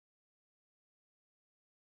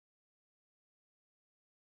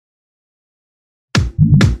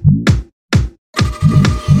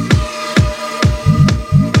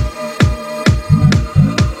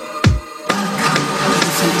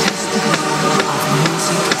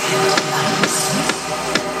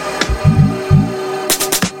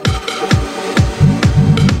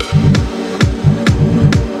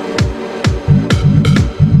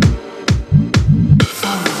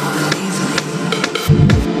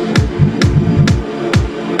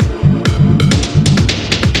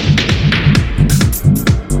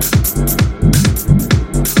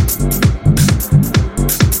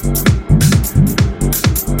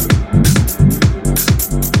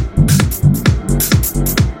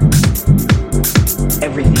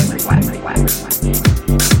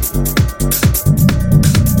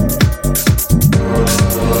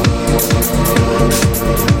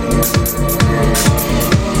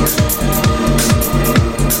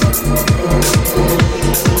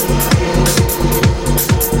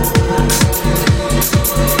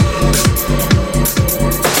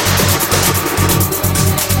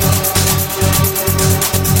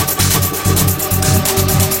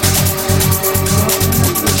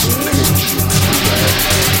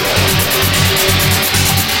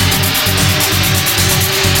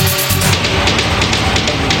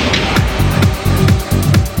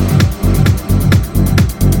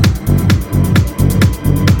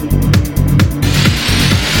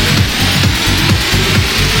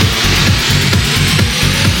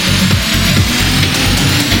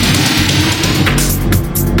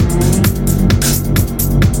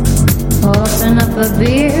a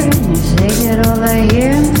beer and you take it over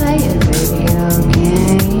here and play a video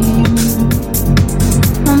game.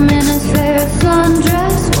 I'm in a fair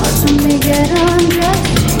sundress, watching me get undressed,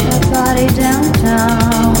 take that body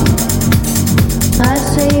downtown. I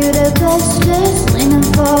say you the bestest, leaning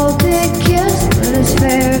for a big kiss, put a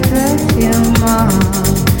spare perfume on,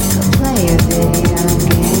 go play a video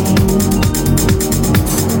game.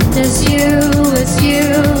 It's you,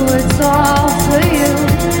 it's all for you.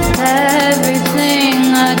 Everything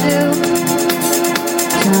I do,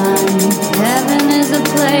 time, heaven is a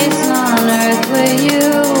place on earth with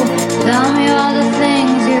you. Tell me all the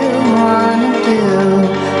things you wanna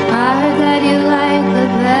do.